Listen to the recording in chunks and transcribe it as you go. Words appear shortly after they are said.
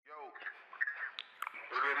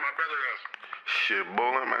my brother is. Shit,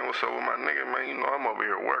 bowling, man. What's up with my nigga, man? You know I'm over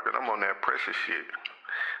here working. I'm on that pressure shit.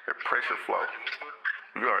 That pressure flow.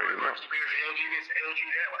 You already know. LG this, LG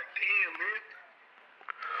that. Like, damn, man.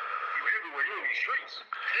 You everywhere. You in these streets.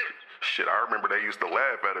 Shit, I remember they used to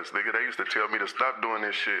laugh at us, nigga. They used to tell me to stop doing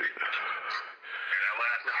this shit. That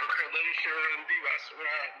last night, let me share it on D. I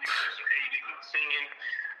swear, niggas was niggas singing.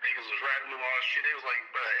 Niggas was rapping and all that shit. They was like,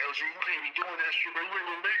 bro, LG, you can't be doing that shit, bro. You ain't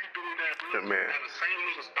gonna make it doing that, bro. Yeah, man. Have the same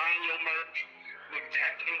niggas buying your merch. Nigga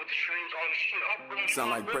tapped in with the streams, all this shit. Sound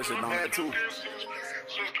like pressure, don't it, too?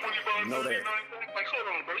 Since 25, know that. Like, hold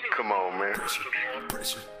on, bro. Come on, man.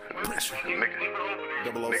 Pressure. Niggas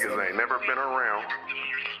ain't never been around.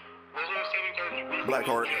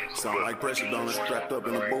 Blackheart, sound like pressure, don't it? Strapped up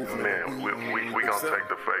in the booth. Man, we gonna take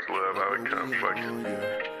the fake love out of come fucking.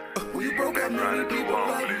 When you broke out, many Too people long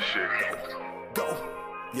for like this shit. go.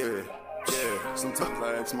 Yeah. Sometimes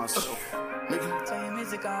I ask myself, nigga, Turn your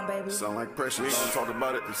music on, baby. sound like pressure. Don't talk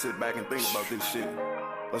about it, just sit back and think about this shit.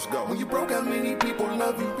 Let's go. When you broke out, many people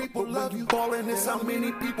love you. People love you. Ballin' is how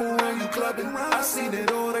many people around you clubbing. I seen it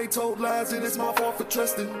all, they told lies, and it's my fault for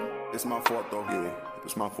trusting. It's my fault though, yeah.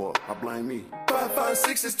 It's my fault. I blame me.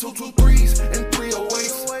 556s, 223s, and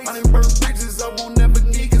 308s. I done burn bridges I won't never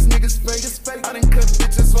need, cause niggas fake. I done cut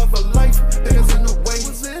bitches off of life. There's in the way.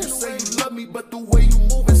 You say you love me, but the way you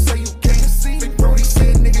move and say you can't see. Big Brody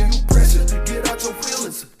said, nigga, you pressure. Get out your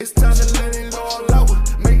feelings. It's time to let it all out.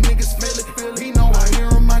 Make niggas feel it. He know I hear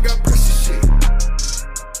him, I got pressure shit.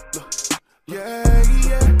 Look. Yeah.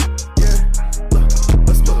 Look.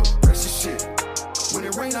 Let's look. Pressure shit. When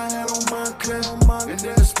it rain, I had on mine clear. And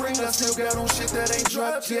in the spring, I still got on shit that ain't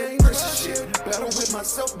dropped yet. Pressure shit. Battle with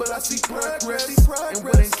myself, but I see progress. And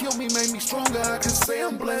what ain't killed me made me stronger. I can say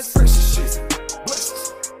I'm blessed. Pressure shit.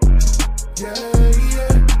 Blessed. Yeah.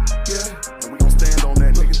 And we gon' stand on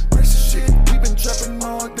that, nigga. Pressure shit. We been trapping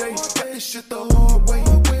all day. This shit the hard way.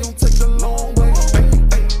 We don't take the long way.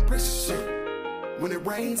 Hey, pressure shit. When it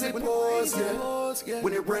rains, it pours, yeah.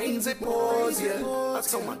 When it rains, it pours, yeah. I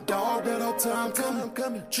told my dog that all time coming.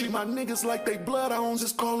 Treat my niggas like they blood, I don't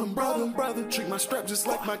just call them brother. Treat my strap just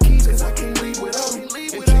like my keys, cause I can't leave without them. And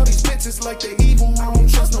treat these bitches like they evil, I don't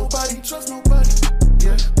trust nobody.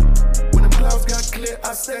 Yeah. When the clouds got clear,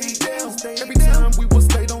 I stayed down. Every time we was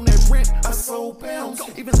late on that rent, I sold pounds.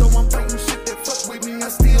 Even though I'm fighting shit that fuck with me, I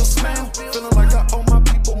still smile. Feeling like I owe my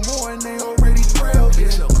people more and they already proud,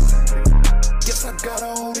 yeah. Guess I gotta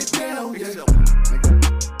hold it down, yeah.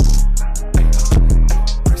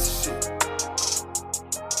 Pressure shit.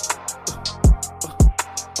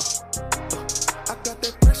 I got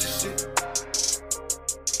that pressure shit.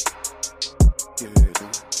 Yeah, dude.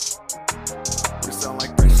 It sound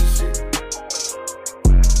like pressure shit.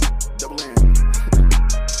 Double N.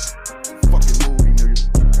 Fucking movie, nigga.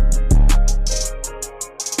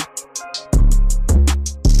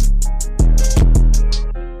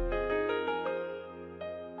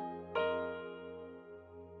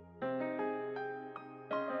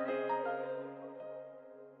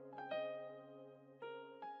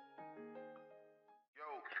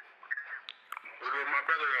 My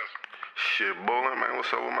brother is. Shit, bowling, man.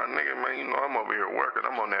 What's up with my nigga, man? You know I'm over here working.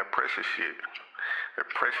 I'm on that pressure shit. That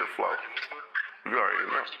pressure flow. You already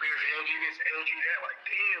know. LG this, LG that. Like,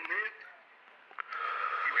 damn, man.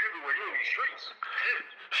 You everywhere. You in these streets.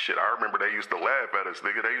 Shit, I remember they used to laugh at us,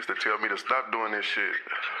 nigga. They used to tell me to stop doing this shit.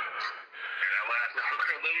 That last night,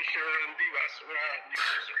 let me share it on D. I swear,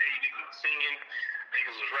 niggas was singing.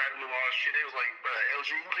 Niggas was rapping and all that shit. They was like, bro, LG,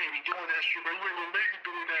 you can't be doing that shit, bro. You ain't gonna make it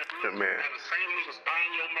doing that, bro. Yeah, man. Have the same niggas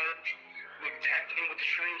buying your merch. Nigga tapped in with the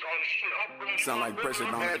streams, all this shit. Sound like pressure,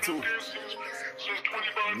 don't it, too? Since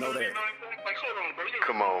 25, know that. Like, hold on, bro.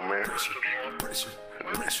 Come on, man. Pressure.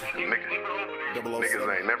 Niggas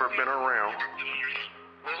ain't never been around.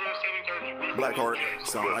 Blackheart,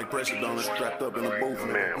 sound like pressure, don't it? Strapped up in the booth.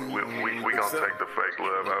 Man, we gonna take the fake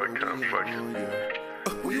love out of come fucking.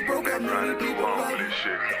 When you broke out, many Too people long for like this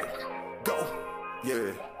shit. go.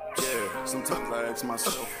 Yeah. Sometimes I ask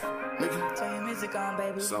myself, nigga, Turn your music on,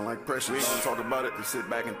 baby. sound like pressure. Don't talk about it, just sit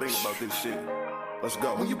back and think about this shit. Let's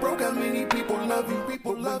go. When you broke out, many people love you.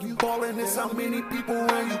 People love you. Ballin' is how many people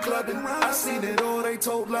around you clubbing. I seen it all, they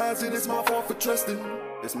told lies, and it's my fault for trusting.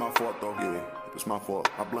 It's my fault though, yeah. It's my fault.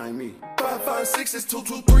 I blame me. 556s,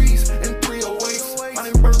 223s, and 308s. I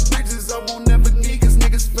done burn bridges I won't never need, cause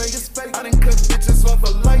niggas fake. I done cut bitches off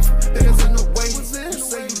of life. There's in the way. You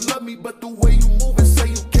say you love me, but the way you move and say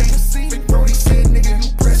you can't see. Big Brody said, nigga,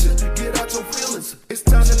 you pressure. Get out your feelings. It's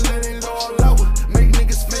time to let it all out. Make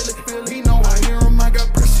niggas feel it. He know I hear him, I got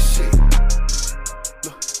pressure shit.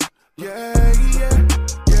 Look. Yeah.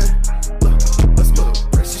 Look. Let's look.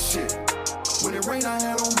 Pressure shit. When it rain, I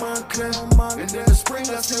had on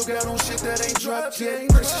spring, I still got on shit that ain't dropped yet.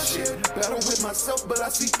 Pressure shit. Battle with myself, but I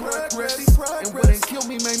see progress. And what ain't killed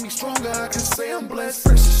me made me stronger. I can say I'm blessed.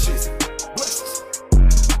 Pressure shit. Blessed.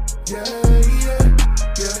 Yeah.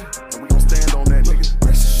 And we gon' stand on that, nigga.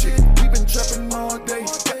 Pressure shit. We been trapping all day.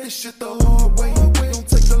 This shit the hard way. We don't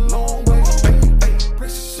take the long way.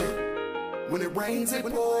 Pressure shit. When it rains, it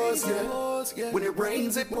pours, yeah. When it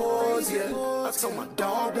rains, it pours, yeah. I told my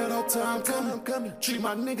dog that all time coming. Treat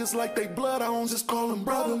my niggas like they blood, I don't just call them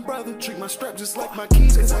brother. Treat my strap just like my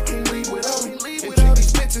keys, cause I can't leave without them. And treat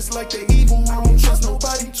these bitches like they evil, I don't trust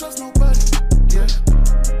nobody. Yeah.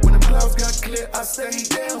 When the clouds got clear, I stay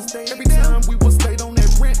down. Every time we was late on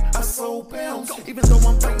that rent, I sold pounds. Even though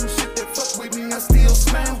I'm fighting shit that fuck with me, I still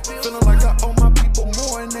smile. Feeling like I owe my people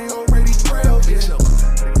more and they already proud, yeah.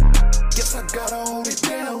 Guess I gotta hold it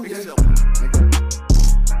down, yeah.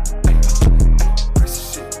 Pressure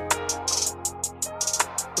shit.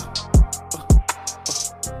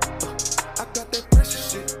 I got that pressure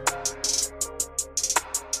shit.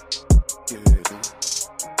 Yeah.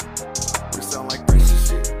 It sound like pressure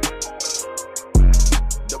shit.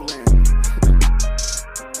 Double M.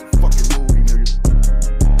 Fucking movie, nigga.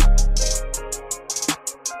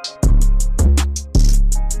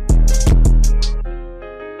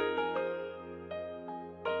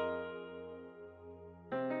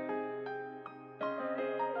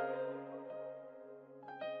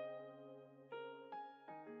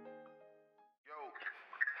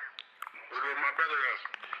 My brother is.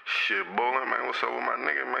 Shit, Bullin, man, what's up with my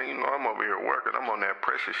nigga, man? You know I'm over here working. I'm on that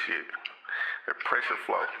pressure shit. That pressure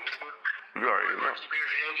flow. You already know.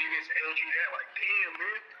 LG this, LG that. Like, damn,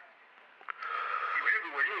 man. You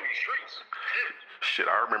everywhere. You in these streets. Shit,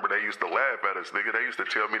 I remember they used to laugh at us, nigga. They used to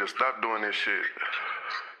tell me to stop doing this shit. And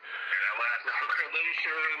I laughed. Let me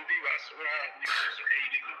share it on D. I swear, niggas was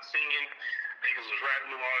niggas singing. Niggas was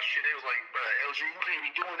rapping and all that shit. They was like, bro, LG, you can't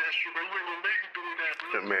be doing that shit, bro. You ain't gonna make it doing that,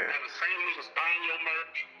 bro. Yeah, man. And the same niggas buying your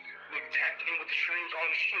merch. Nigga tapped in with the streams, all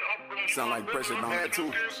this shit. Sound like pressure, don't it,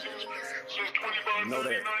 too? Since 25, Know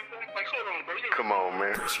that. Like, hold on, bro. Come on,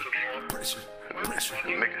 man. Pressure. Niggas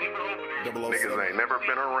ain't never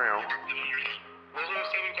been around.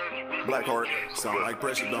 Blackheart, sound like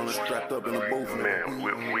pressure, don't it? Strapped up in a booth. Man,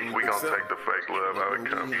 we gonna take the fake love out of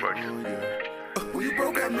come fucking. When you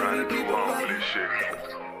broke out, Been trying many to do people long for like this shit.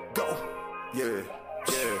 go. Yeah.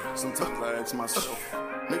 Sometimes I ask myself,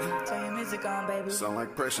 nigga, Turn your music on, baby. sound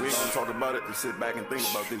like pressure. We ain't gonna talk about it, just sit back and think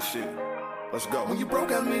about this shit. Let's go. When you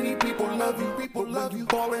broke out, many people love you. People love you.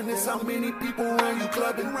 Ballin' is how many people around you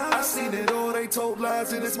clubbing. I seen it all, they told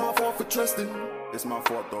lies, and it's my fault for trusting. It's my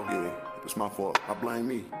fault though, yeah. It's my fault. I blame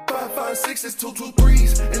me. 556s,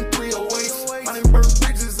 223s, and 308s. I done burnt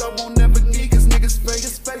bridges I won't never need, cause niggas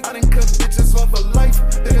fake. I done cut bitches off of life.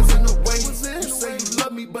 There's in the way. You say you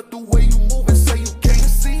love me, but the way you move and say you can't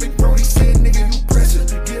see. Big Brody said, nigga, you pressure.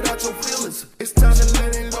 Get out your feelings. It's time to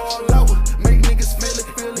let it all out. Make niggas feel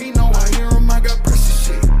it. He know I hear him, I got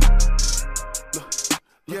pressure shit. Look.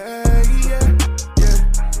 Yeah.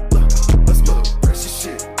 Look. Let's go. Pressure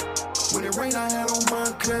shit. When it rain, I had on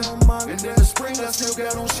mine clear. And in the spring, I still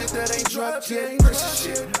got on shit that ain't dropped yet. Pressure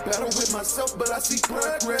shit. Battle with myself, but I see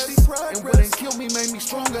progress. And what ain't killed me made me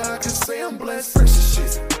stronger. I can say I'm blessed. Pressure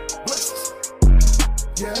shit. Blessed.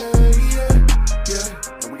 Yeah.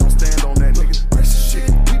 And we gon' stand on that, nigga. Pressure shit.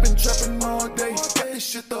 We been trapping all day. This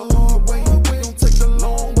shit the hard way. We don't take the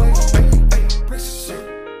long way. Pressure shit.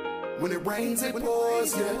 When it rains, it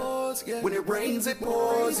pours, yeah. When it rains, it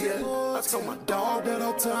pours, yeah. I told my dog that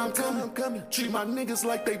all time coming. Treat my niggas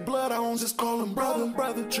like they blood, I don't just call them brother.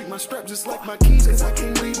 Treat my strap just like my keys, cause I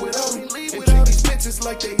can't leave without them. And treat these bitches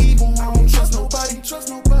like they evil, I don't trust nobody.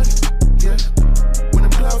 Yeah. When the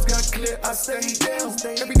clouds got clear, I stay down.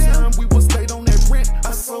 Every time we was late on that rent,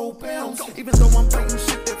 I sold pounds. Even though I'm fighting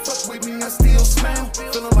shit that fuck with me, I still smile.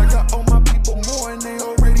 Feeling like I owe my people more and they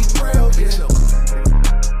already proud, yeah.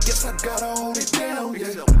 Guess I gotta hold it down,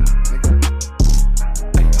 yeah.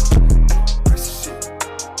 Pressure shit.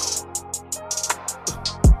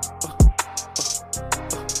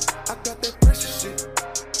 I got that pressure shit.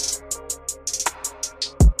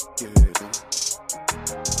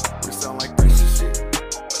 It sound like pressure shit.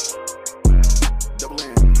 Double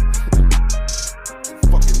M.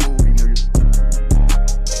 Fucking movie, nigga.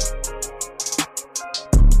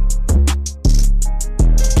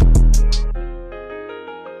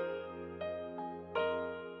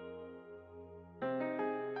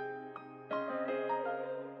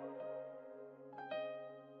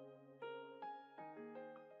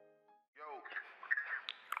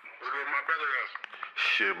 My brother is.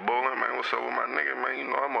 Shit, Bullin, man, what's up with my nigga, man? You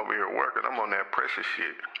know I'm over here working. I'm on that pressure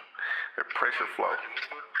shit. That pressure flow.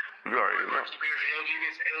 You already know. LG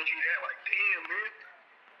this, LG that. Like, damn, man.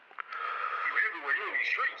 You everywhere. You in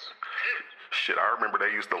these streets. Shit, I remember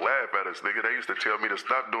they used to laugh at us, nigga. They used to tell me to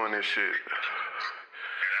stop doing this shit. And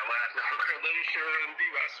I laughed. Let me share it on D.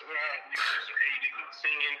 I swear, niggas was niggas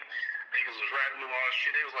singing. Niggas was rapping and all that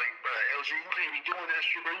shit. They was like, LG, you can't be doing that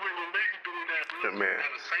shit, bro. You ain't gonna make it doing that, bro. Yeah, man.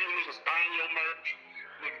 Now the same niggas buying your merch.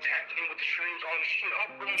 Nigga tapped in with the streams, all this shit.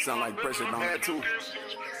 Sound like pressure don't have to.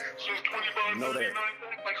 Since 25, Know that.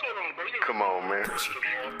 Like, hold on, bro. Come on, man.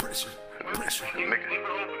 Pressure.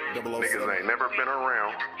 Niggas ain't never been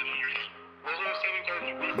around.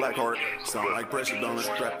 Blackheart, sound like pressure, don't it?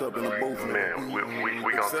 Strapped up in a booth. Man, we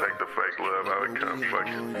gonna take the fake love out of come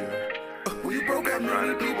fucking. We broke out many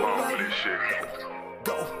Trying to do people long like with this shit.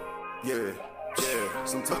 go. Yeah.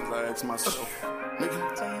 Sometimes I ask myself,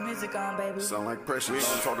 nigga, Turn your music on, baby. sound like pressure. We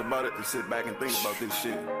don't talk about it, just sit back and think about this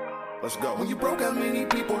shit. Let's go. When you broke out, many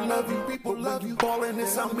people love you. People love you. Ballin'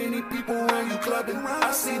 is how many people around you clubbing.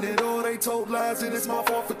 I seen it all, they told lies, and it's my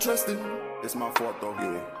fault for trusting. It's my fault though,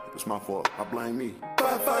 yeah. It's my fault. I blame me.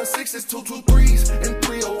 556s, 223s, and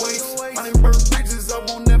 308s. I done burnt bridges I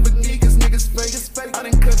won't never need, cause niggas fake. I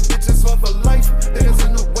done cut bitches off of life. There's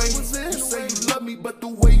in the way. You say you love me, but the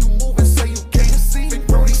way you move it, say you can't see. Big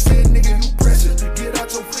Brody said, nigga, you pressure. Get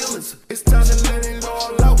out your feelings. It's time to let it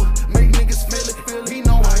all out. Make niggas feel it. He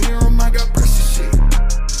know I hear him, I got pressure shit.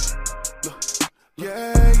 Look.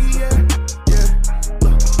 Yeah.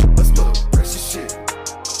 Look. Let's look. Pressure shit.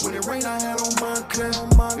 When it rain, I had on mine clear.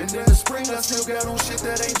 And then the spring, I still got on shit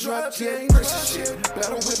that ain't dropped yet. Pressure shit.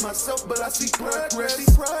 Battle with myself, but I see progress.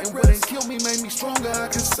 And what ain't killed me made me stronger. I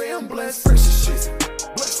can say I'm blessed. Pressure shit.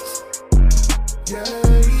 Blessed. Yeah.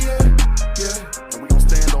 And we gon'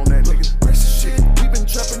 stand on that, nigga. Pressure shit. We been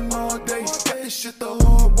trapping all day. Got this shit the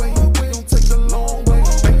hard way. We don't take the long way.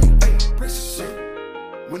 Hey, pressure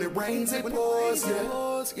shit. When it rains, it pours, yeah.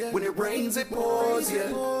 When it rains, it pours, yeah.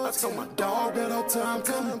 I told my dog that all time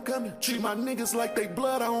coming. Treat my niggas like they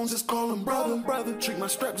blood, I don't just call them brother. Treat my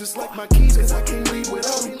strap just like my keys, cause I can't leave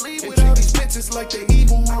without them. And treat these bitches like they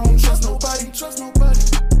evil, I don't trust nobody.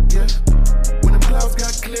 Yeah. When the clouds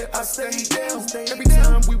got clear, I stay down. Every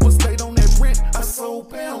time we was late on that rent, I sold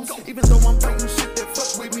pounds. Even though I'm fighting shit that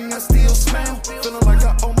fuck with me, I still smile. Feeling like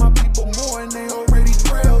I owe my people more and they already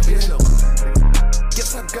proud, yeah.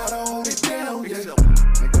 Guess I gotta hold it down,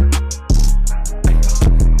 yeah.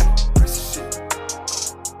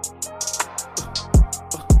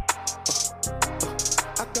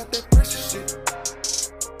 I got that pressure shit.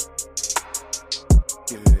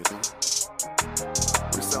 Yeah.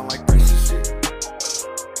 It sound like pressure shit.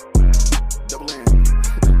 Double N.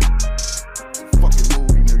 Fucking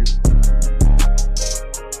movie, nigga.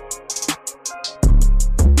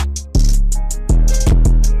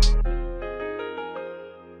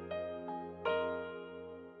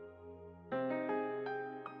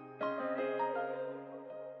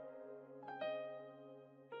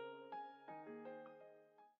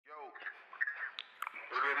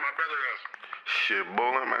 My brother is. Shit,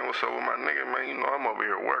 Bullin', man, what's up with my nigga, man? You know I'm over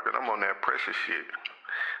here working. I'm on that pressure shit.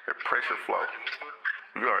 That pressure flow.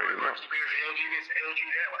 You already know. LG this, LG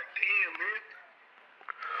that. Like, damn, man.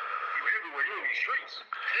 You everywhere. You in these streets.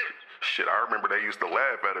 Shit, I remember they used to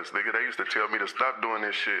laugh at us, nigga. They used to tell me to stop doing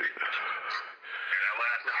this shit. And I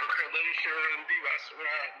laughed. Let me share it on D. I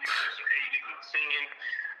swear, niggas was niggas singing.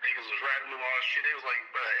 Niggas was rapping and all that shit. They was like,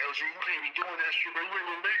 LG, you can't be doing that shit, bro. You ain't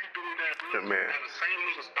gonna make it doing that, bro. Yeah, man. Now the same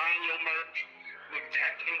niggas buying your merch. Nigga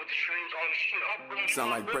tapped in with the streams, all this shit. Sound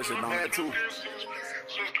like pressure don't have to.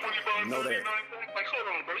 Since 25, Know that. Like, hold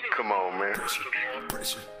on, bro. Come on, man.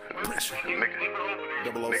 Pressure. Niggas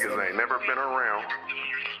ain't never been around.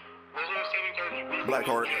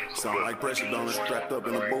 Blackheart, sound like pressure, don't it? Strapped up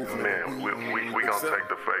in a booth. Man, we gonna take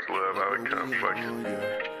the fake love out of come fucking.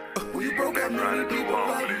 We broke out Trying many to do people long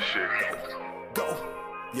like with this shit. go.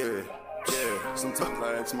 Yeah. Sometimes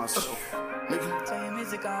I ask myself, nigga, Turn your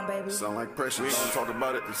music on, baby. sound like pressure. We don't talk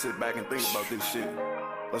about it, just sit back and think about this shit.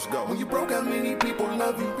 Let's go. When you broke out, many people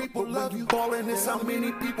love you. People love you. Ballin' is how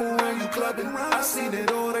many people around you clubbing. I seen it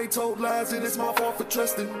all, they told lies, and it's my fault for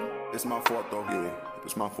trusting. It's my fault though, yeah.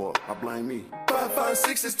 It's my fault. I blame me.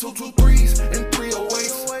 556s, 223s, and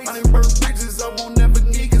 308s. I done burnt bridges I won't never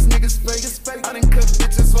need, cause niggas fake. I done cut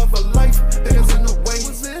bitches off of life. There's in the way.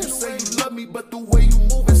 You say you love me, but the way you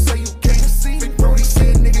move it, say you can't see. Big Brody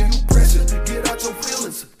said, nigga, you pressure. Get out your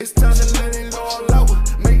feelings. It's time to let it all out.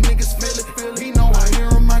 Make niggas feel it. He know I hear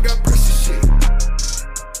him, I got pressure shit.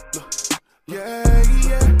 Look. Yeah.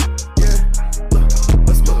 Look.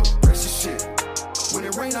 Let's look. Pressure shit. When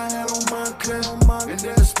it rain, I had on mine clear. And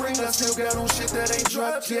then the spring, I still got on shit that ain't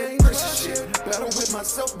dropped yet. Pressure shit. Battle with my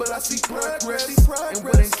myself, but I see progress. And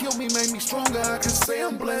what ain't killed me made me stronger. I can say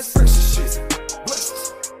I'm blessed. Precious shit,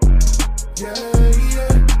 blessed. Yeah.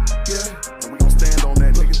 And we gon' stand on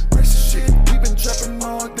that, nigga. Precious shit. We been trapping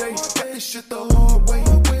all day. Got this shit the hard way.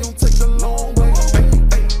 We don't take the long way.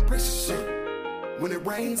 Hey, precious shit. When it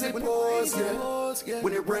rains, it pours, yeah.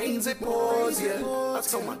 When it rains, it pours, yeah. I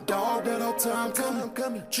told my dog that all time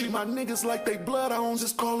coming. Treat my niggas like they blood, I don't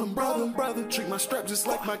just call them brother. Treat my strap just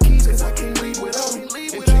like my keys, cause I can't leave without them. And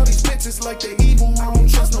treat these bitches like they evil, I don't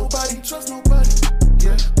trust nobody.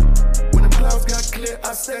 Yeah. When the clouds got clear,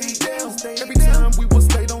 I stayed down. Every time we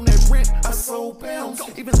was late on that rent, I sold pounds.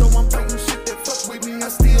 Even though I'm